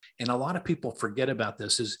and a lot of people forget about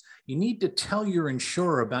this, is you need to tell your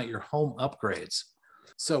insurer about your home upgrades.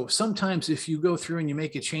 So sometimes if you go through and you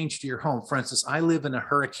make a change to your home, for instance, I live in a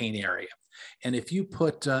hurricane area. And if you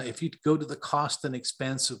go to the cost and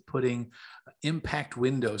expense of putting impact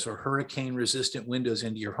windows or hurricane resistant windows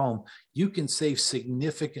into your home, you can save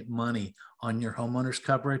significant money on your homeowner's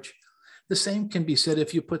coverage. The same can be said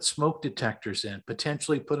if you put smoke detectors in,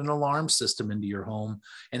 potentially put an alarm system into your home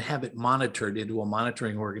and have it monitored into a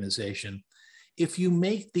monitoring organization. If you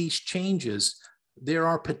make these changes, there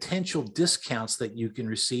are potential discounts that you can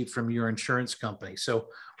receive from your insurance company. So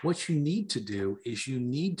what you need to do is you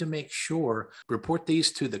need to make sure, report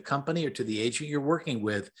these to the company or to the agent you're working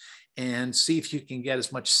with, and see if you can get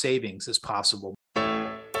as much savings as possible.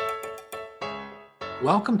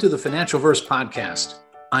 Welcome to the Financial Verse Podcast.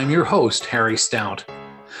 I'm your host, Harry Stout.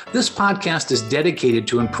 This podcast is dedicated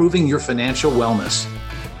to improving your financial wellness.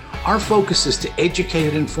 Our focus is to educate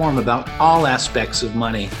and inform about all aspects of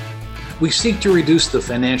money. We seek to reduce the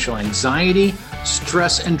financial anxiety,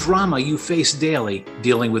 stress, and drama you face daily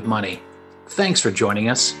dealing with money. Thanks for joining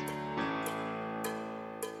us.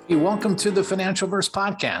 Hey, welcome to the Financial Verse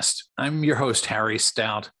Podcast. I'm your host, Harry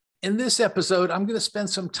Stout. In this episode, I'm going to spend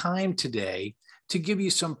some time today to give you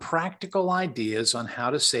some practical ideas on how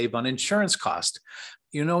to save on insurance costs.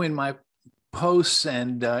 You know, in my posts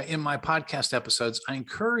and in my podcast episodes, I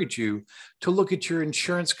encourage you to look at your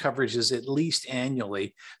insurance coverages at least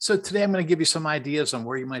annually. So today I'm going to give you some ideas on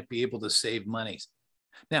where you might be able to save money.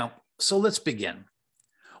 Now, so let's begin.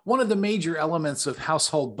 One of the major elements of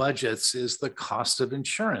household budgets is the cost of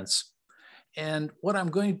insurance. And what I'm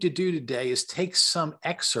going to do today is take some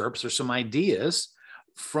excerpts or some ideas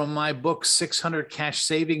from my book, 600 Cash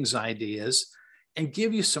Savings Ideas, and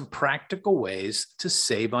give you some practical ways to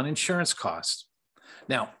save on insurance costs.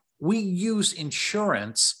 Now, we use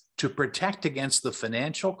insurance to protect against the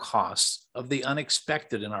financial costs of the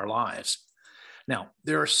unexpected in our lives. Now,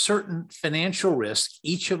 there are certain financial risks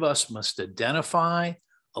each of us must identify,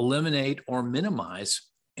 eliminate, or minimize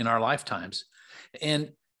in our lifetimes.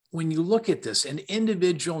 And when you look at this, an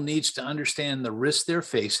individual needs to understand the risk they're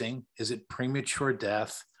facing. Is it premature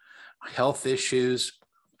death, health issues,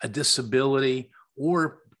 a disability,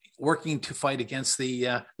 or working to fight against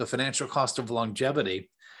the financial cost of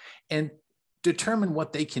longevity, and determine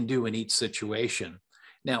what they can do in each situation.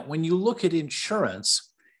 Now, when you look at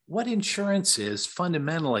insurance, what insurance is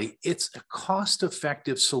fundamentally, it's a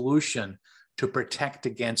cost-effective solution to protect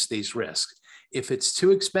against these risks. If it's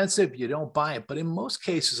too expensive, you don't buy it. But in most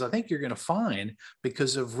cases, I think you're going to find,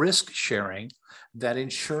 because of risk sharing, that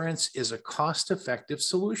insurance is a cost-effective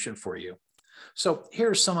solution for you. So here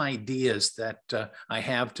are some ideas that I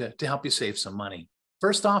have to help you save some money.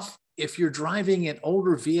 First off, if you're driving an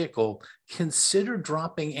older vehicle, consider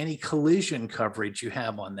dropping any collision coverage you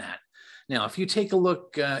have on that. Now, if you take a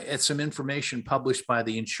look at some information published by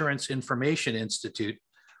the Insurance Information Institute,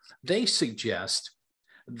 they suggest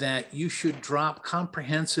that you should drop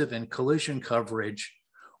comprehensive and collision coverage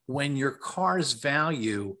when your car's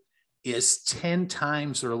value is 10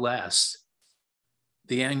 times or less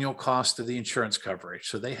the annual cost of the insurance coverage.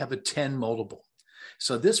 So they have a 10 multiple.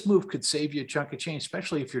 So this move could save you a chunk of change,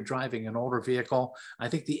 especially if you're driving an older vehicle. I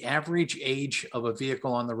think the average age of a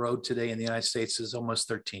vehicle on the road today in the United States is almost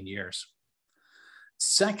 13 years.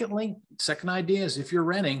 Second idea is if you're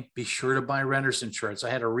renting, be sure to buy renter's insurance. I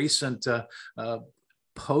had a recent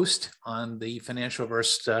post on the Financial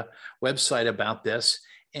Verse website about this,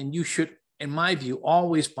 and you should, in my view,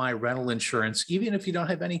 always buy rental insurance, even if you don't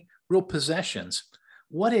have any real possessions.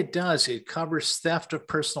 What it does, it covers theft of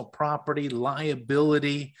personal property,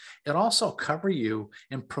 liability. It also covers you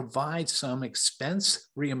and provides some expense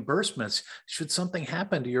reimbursements should something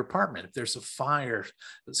happen to your apartment. If there's a fire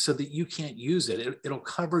so that you can't use it, it'll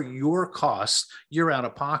cover your costs, you're out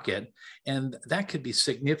of pocket. And that could be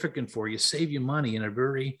significant for you, save you money in a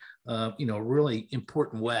very, really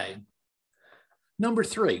important way. Number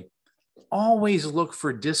 3, always look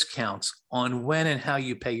for discounts on when and how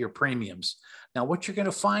you pay your premiums. Now, what you're going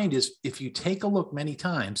to find is if you take a look many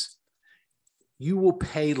times, you will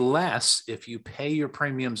pay less if you pay your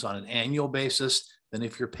premiums on an annual basis than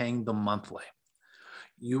if you're paying them monthly.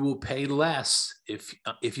 You will pay less if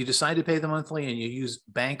you decide to pay them monthly and you use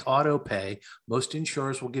bank auto pay. Most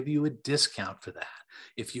insurers will give you a discount for that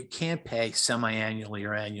if you can't pay semi-annually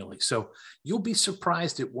or annually. So you'll be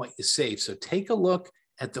surprised at what you save. So take a look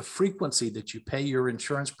at the frequency that you pay your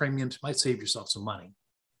insurance premiums. Might save yourself some money.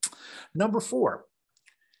 Number 4,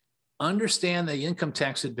 Understand the income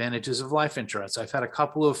tax advantages of life insurance. I've had a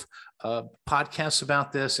couple of podcasts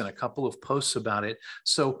about this and a couple of posts about it.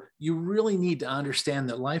 So you really need to understand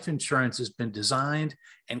that life insurance has been designed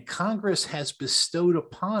and Congress has bestowed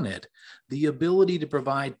upon it the ability to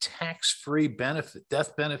provide tax-free benefit,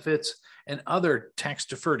 death benefits, and other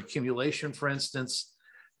tax-deferred accumulation, for instance,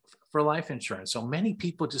 for life insurance. So many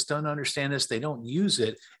people just don't understand this. They don't use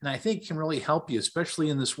it. And I think it can really help you, especially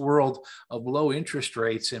in this world of low interest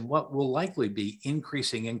rates and what will likely be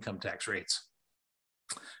increasing income tax rates.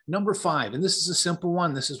 Number 5, and this is a simple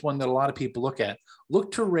one. This is one that a lot of people look at.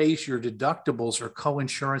 Look to raise your deductibles or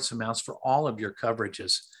co-insurance amounts for all of your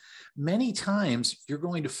coverages. Many times you're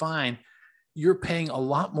going to find you're paying a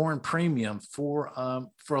lot more in premium for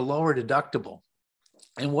a lower deductible.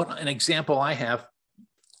 And what an example I have,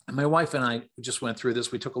 my wife and I just went through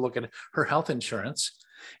this. We took a look at her health insurance,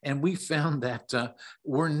 and we found that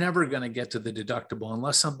we're never going to get to the deductible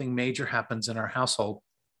unless something major happens in our household.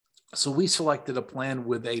 So we selected a plan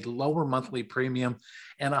with a lower monthly premium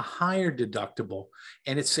and a higher deductible,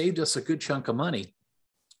 and it saved us a good chunk of money.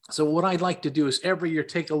 So what I'd like to do is every year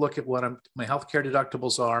take a look at what my healthcare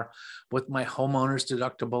deductibles are, what my homeowner's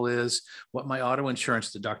deductible is, what my auto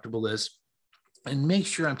insurance deductible is, and make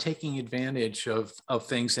sure I'm taking advantage of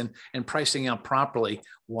things and pricing out properly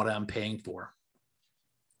what I'm paying for.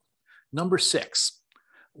 Number 6,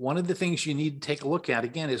 one of the things you need to take a look at,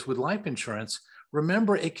 again, is with life insurance,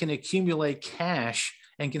 remember it can accumulate cash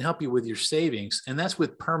and can help you with your savings, and that's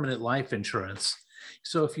with permanent life insurance.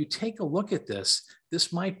 So if you take a look at this,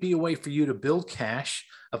 this might be a way for you to build cash,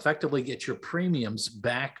 effectively get your premiums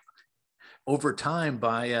back over time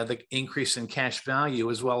by the increase in cash value,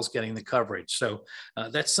 as well as getting the coverage. So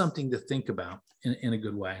that's something to think about in a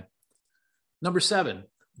good way. Number 7,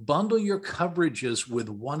 bundle your coverages with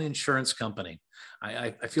one insurance company.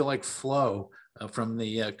 I feel like Flo from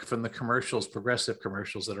the commercials, progressive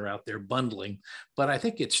commercials that are out there bundling, but I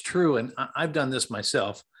think it's true, and I've done this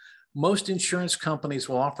myself. Most insurance companies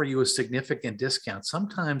will offer you a significant discount,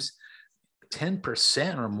 sometimes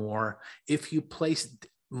 10% or more, if you place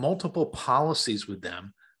multiple policies with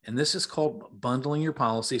them. And this is called bundling your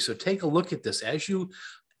policy. So take a look at this as you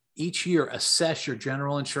each year assess your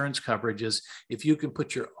general insurance coverages. If you can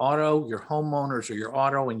put your auto, your homeowners, or your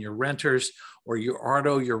auto and your renters, or your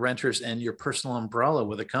auto, your renters, and your personal umbrella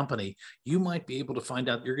with a company, you might be able to find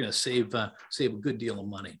out you're going to save a good deal of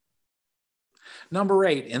money. Number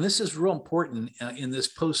 8, and this is real important in this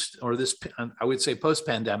I would say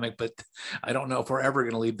post-pandemic, but I don't know if we're ever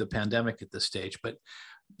going to leave the pandemic at this stage. But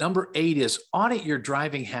number 8 is audit your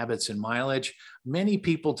driving habits and mileage. Many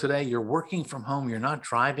people today, you're working from home, you're not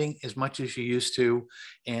driving as much as you used to,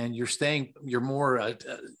 and you're more,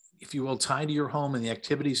 if you will, tied to your home and the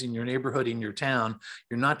activities in your neighborhood, in your town.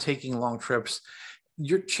 You're not taking long trips.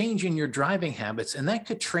 You're changing your driving habits, and that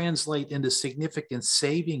could translate into significant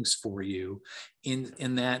savings for you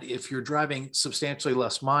in that if you're driving substantially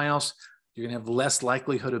less miles, you're going to have less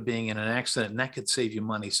likelihood of being in an accident, and that could save you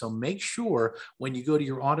money. So make sure when you go to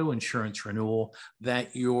your auto insurance renewal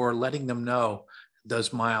that you're letting them know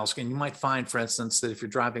those miles. And you might find, for instance, that if you're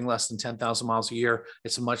driving less than 10,000 miles a year,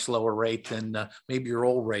 it's a much lower rate than maybe your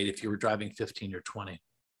old rate if you were driving 15 or 20.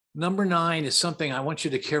 Number 9 is something I want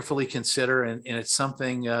you to carefully consider, and it's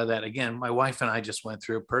something that, again, my wife and I just went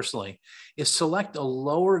through personally, is select a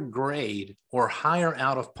lower grade or higher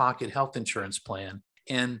out-of-pocket health insurance plan.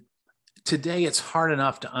 And today, it's hard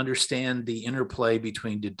enough to understand the interplay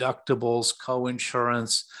between deductibles,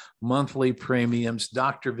 co-insurance, monthly premiums,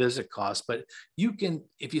 doctor visit costs, but you can,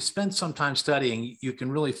 if you spend some time studying, you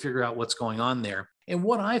can really figure out what's going on there. And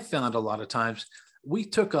what I found a lot of times, we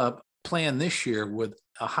took a plan this year with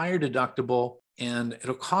a higher deductible, and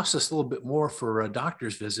it'll cost us a little bit more for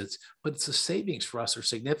doctor's visits, but the savings for us are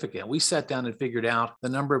significant. We sat down and figured out the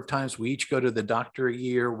number of times we each go to the doctor a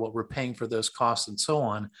year, what we're paying for those costs, and so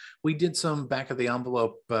on. We did some back of the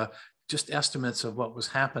envelope, just estimates of what was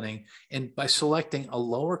happening. And by selecting a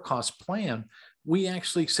lower cost plan, we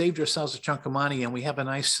actually saved ourselves a chunk of money, and we have a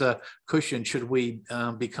nice cushion should we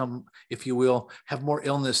become, if you will, have more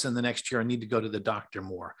illness in the next year and need to go to the doctor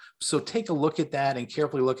more. So take a look at that and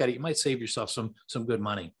carefully look at it. You might save yourself some good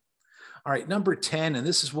money. All right, number 10, and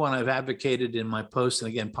this is one I've advocated in my posts and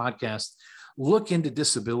again, podcast, look into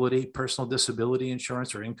disability, personal disability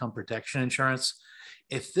insurance or income protection insurance.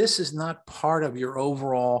 If this is not part of your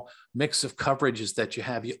overall mix of coverages that you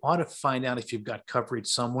have, you ought to find out if you've got coverage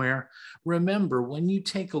somewhere. Remember, when you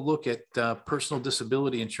take a look at personal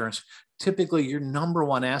disability insurance, typically your number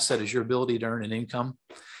one asset is your ability to earn an income.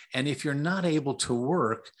 And if you're not able to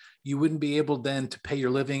work, You wouldn't be able then to pay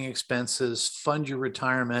your living expenses, fund your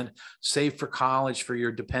retirement, save for college for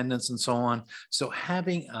your dependents, and so on. So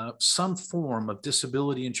having some form of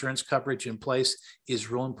disability insurance coverage in place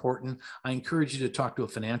is real important. I encourage you to talk to a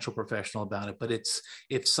financial professional about it, but it's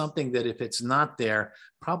something that if it's not there,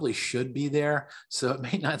 probably should be there. So it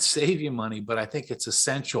may not save you money, but I think it's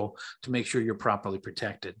essential to make sure you're properly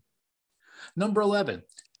protected. Number 11,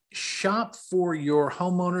 shop for your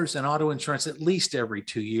homeowners and auto insurance at least every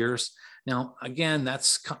 2 years. Now, again,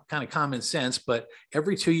 that's kind of common sense, but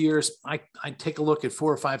every 2 years, I take a look at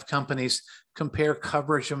 4 or 5 companies, compare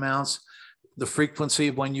coverage amounts, the frequency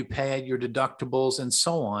of when you pay it, your deductibles, and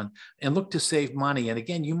so on, and look to save money. And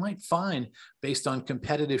again, you might find, based on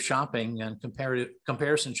competitive shopping and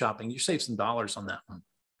comparison shopping, you save some dollars on that one.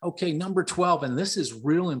 Okay, number 12, and this is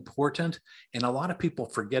real important, and a lot of people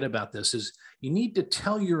forget about this, is you need to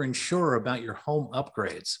tell your insurer about your home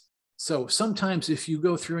upgrades. So sometimes if you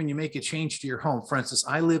go through and you make a change to your home, for instance,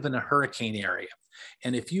 I live in a hurricane area,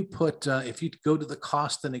 and if you go to the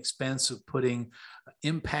cost and expense of putting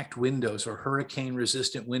impact windows or hurricane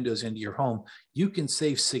resistant windows into your home, you can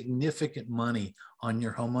save significant money on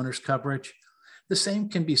your homeowner's coverage. The same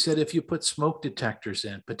can be said if you put smoke detectors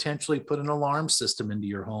in, potentially put an alarm system into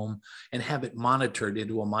your home and have it monitored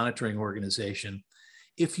into a monitoring organization.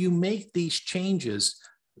 If you make these changes,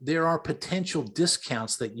 there are potential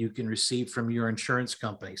discounts that you can receive from your insurance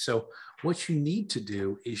company. So what you need to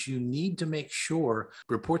do is you need to make sure,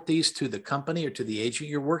 report these to the company or to the agent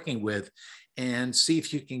you're working with, and see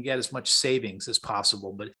if you can get as much savings as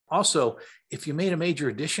possible. But also, if you made a major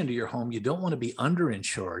addition to your home, you don't want to be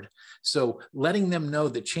underinsured. So letting them know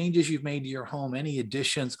the changes you've made to your home, any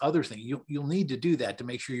additions, other things, you'll need to do that to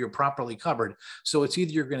make sure you're properly covered. So it's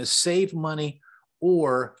either you're going to save money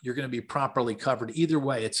or you're going to be properly covered. Either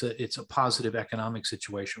way, it's a positive economic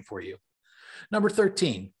situation for you. Number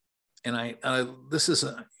 13, and this is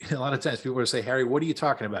a lot of times people will say, Harry, what are you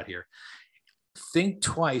talking about here? Think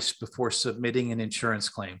twice before submitting an insurance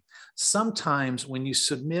claim. Sometimes when you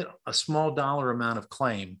submit a small dollar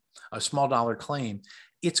claim,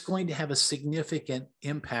 it's going to have a significant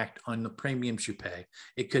impact on the premiums you pay.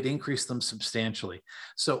 It could increase them substantially.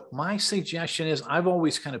 So my suggestion is I've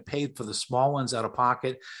always kind of paid for the small ones out of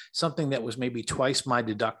pocket, something that was maybe twice my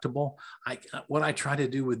deductible. What I try to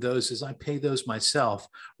do with those is I pay those myself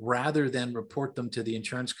rather than report them to the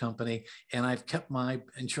insurance company. And I've kept my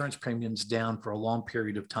insurance premiums down for a long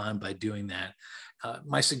period of time by doing that.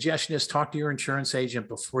 My suggestion is talk to your insurance agent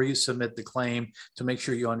before you submit the claim to make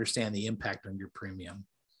sure you understand the impact on your premium.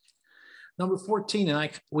 Number 14, and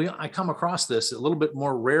I come across this a little bit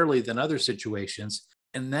more rarely than other situations,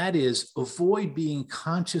 and that is avoid being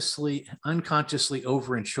unconsciously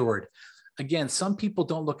overinsured. Again, some people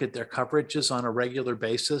don't look at their coverages on a regular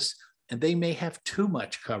basis, and they may have too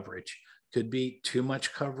much coverage. Could be too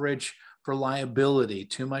much coverage for liability,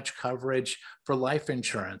 too much coverage for life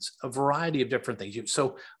insurance, a variety of different things.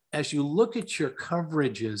 So as you look at your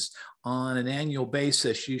coverages on an annual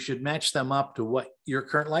basis, you should match them up to what your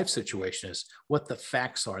current life situation is, what the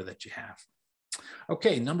facts are that you have.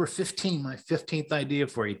 Okay, number 15, my 15th idea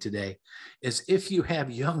for you today is if you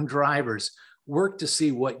have young drivers, work to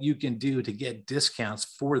see what you can do to get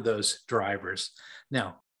discounts for those drivers.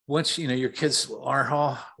 Now, once your kids are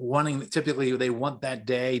all wanting, typically they want that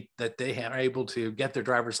day that they are able to get their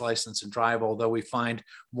driver's license and drive, although we find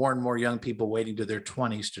more and more young people waiting to their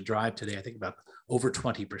 20s to drive today. I think about over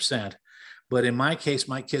 20%. But in my case,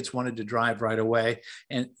 my kids wanted to drive right away.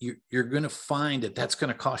 And you're going to find that that's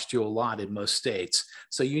going to cost you a lot in most states.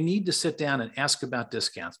 So you need to sit down and ask about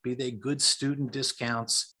discounts, be they good student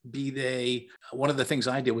discounts, one of the things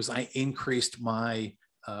I did was I increased my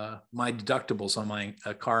deductibles on my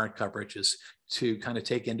car coverages to kind of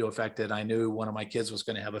take into effect that I knew one of my kids was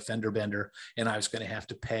going to have a fender bender and I was going to have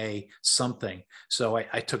to pay something. So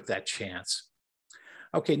I took that chance.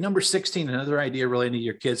 Okay, number 16, another idea relating to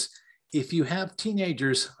your kids. If you have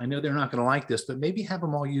teenagers, I know they're not going to like this, but maybe have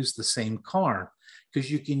them all use the same car,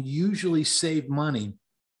 because you can usually save money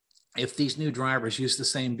if these new drivers use the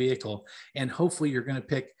same vehicle. And hopefully you're going to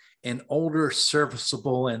pick an older,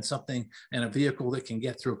 serviceable, and a vehicle that can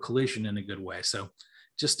get through a collision in a good way. So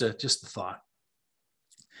just a thought.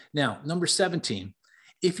 Now, number 17,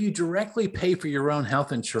 if you directly pay for your own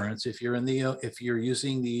health insurance, if you're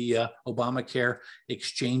using the Obamacare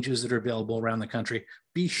exchanges that are available around the country,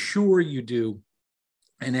 be sure you do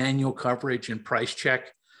an annual coverage and price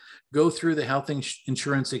check. Go through the health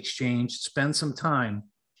insurance exchange, spend some time,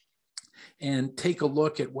 and take a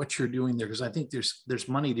look at what you're doing there, because I think there's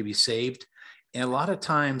money to be saved. And a lot of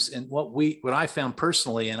times, and what I found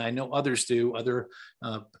personally, and I know others do, other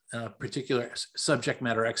particular subject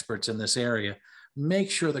matter experts in this area, make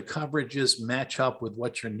sure the coverages match up with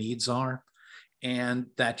what your needs are, and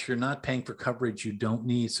that you're not paying for coverage you don't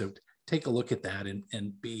need. So take a look at that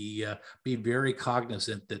and be very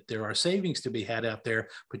cognizant that there are savings to be had out there,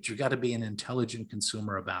 but you got to be an intelligent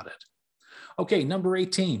consumer about it. Okay, number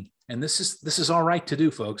 18, and this is all right to do,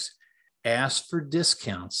 folks. Ask for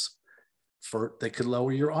discounts that could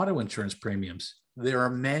lower your auto insurance premiums. There are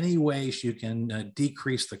many ways you can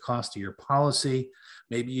decrease the cost of your policy.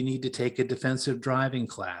 Maybe you need to take a defensive driving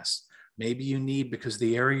class. Maybe you need, because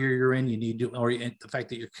the area you're in, you need to, or the fact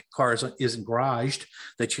that your car isn't garaged,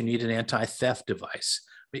 that you need an anti-theft device.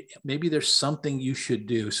 Maybe there's something you should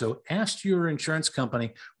do. So ask your insurance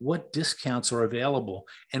company what discounts are available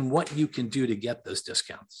and what you can do to get those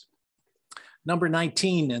discounts. Number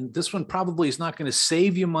 19, and this one probably is not going to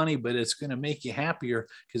save you money, but it's going to make you happier,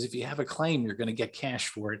 because if you have a claim, you're going to get cash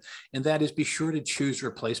for it. And that is, be sure to choose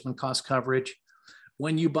replacement cost coverage.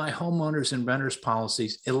 When you buy homeowners and renters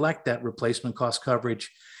policies, elect that replacement cost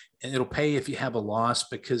coverage, and it'll pay if you have a loss,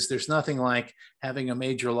 because there's nothing like having a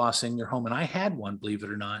major loss in your home. And I had one, believe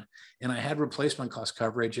it or not, and I had replacement cost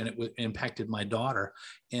coverage, and it impacted my daughter.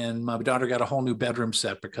 And my daughter got a whole new bedroom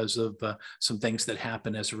set because of some things that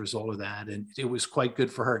happened as a result of that. And it was quite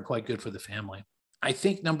good for her and quite good for the family. I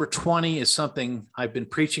think number 20 is something I've been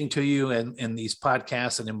preaching to you in these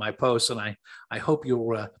podcasts and in my posts, and I hope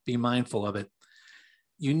you'll be mindful of it.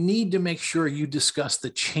 You need to make sure you discuss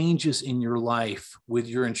the changes in your life with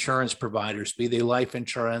your insurance providers, be they life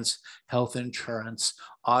insurance, health insurance,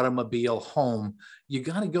 automobile, home. You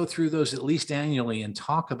got to go through those at least annually and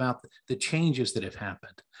talk about the changes that have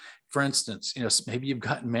happened. For instance, maybe you've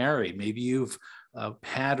gotten married, maybe you've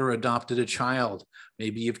had or adopted a child,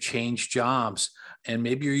 maybe you've changed jobs, and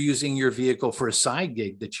maybe you're using your vehicle for a side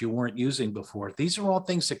gig that you weren't using before. These are all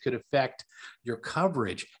things that could affect your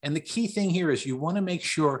coverage. And the key thing here is you want to make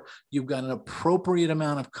sure you've got an appropriate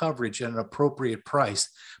amount of coverage at an appropriate price,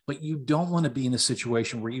 but you don't want to be in a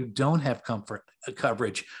situation where you don't have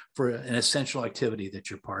coverage for an essential activity that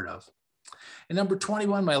you're part of. And number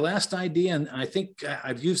 21, my last idea, and I think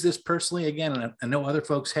I've used this personally again, and I know other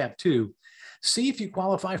folks have too. See if you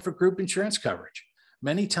qualify for group insurance coverage.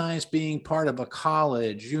 Many times, being part of a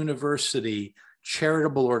college, university,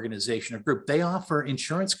 charitable organization or group, they offer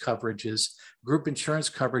insurance coverages, group insurance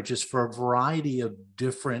coverages for a variety of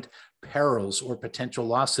different perils or potential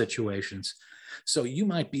loss situations. So you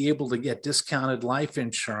might be able to get discounted life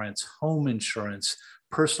insurance, home insurance,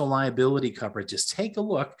 personal liability coverages. Take a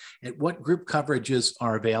look at what group coverages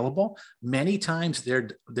are available. Many times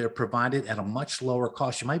they're provided at a much lower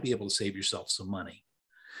cost. You might be able to save yourself some money.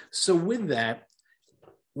 So with that,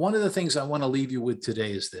 one of the things I want to leave you with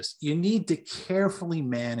today is this. You need to carefully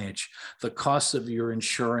manage the costs of your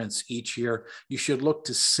insurance each year. You should look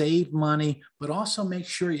to save money, but also make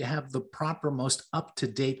sure you have the proper, most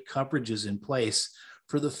up-to-date coverages in place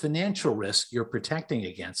for the financial risk you're protecting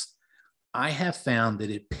against. I have found that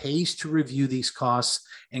it pays to review these costs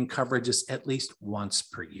and coverages at least once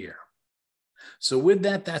per year. So with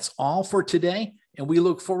that, that's all for today, and we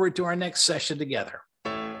look forward to our next session together.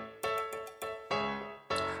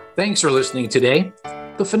 Thanks for listening today.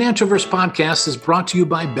 The Financialverse podcast is brought to you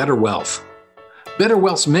by Better Wealth. Better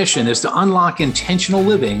Wealth's mission is to unlock intentional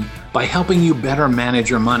living by helping you better manage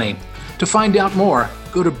your money. To find out more,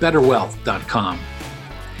 go to betterwealth.com.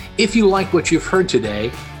 If you like what you've heard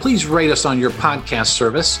today, please rate us on your podcast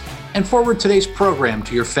service and forward today's program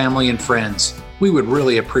to your family and friends. We would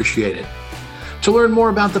really appreciate it. To learn more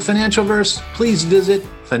about the Financialverse, please visit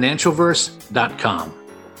financialverse.com.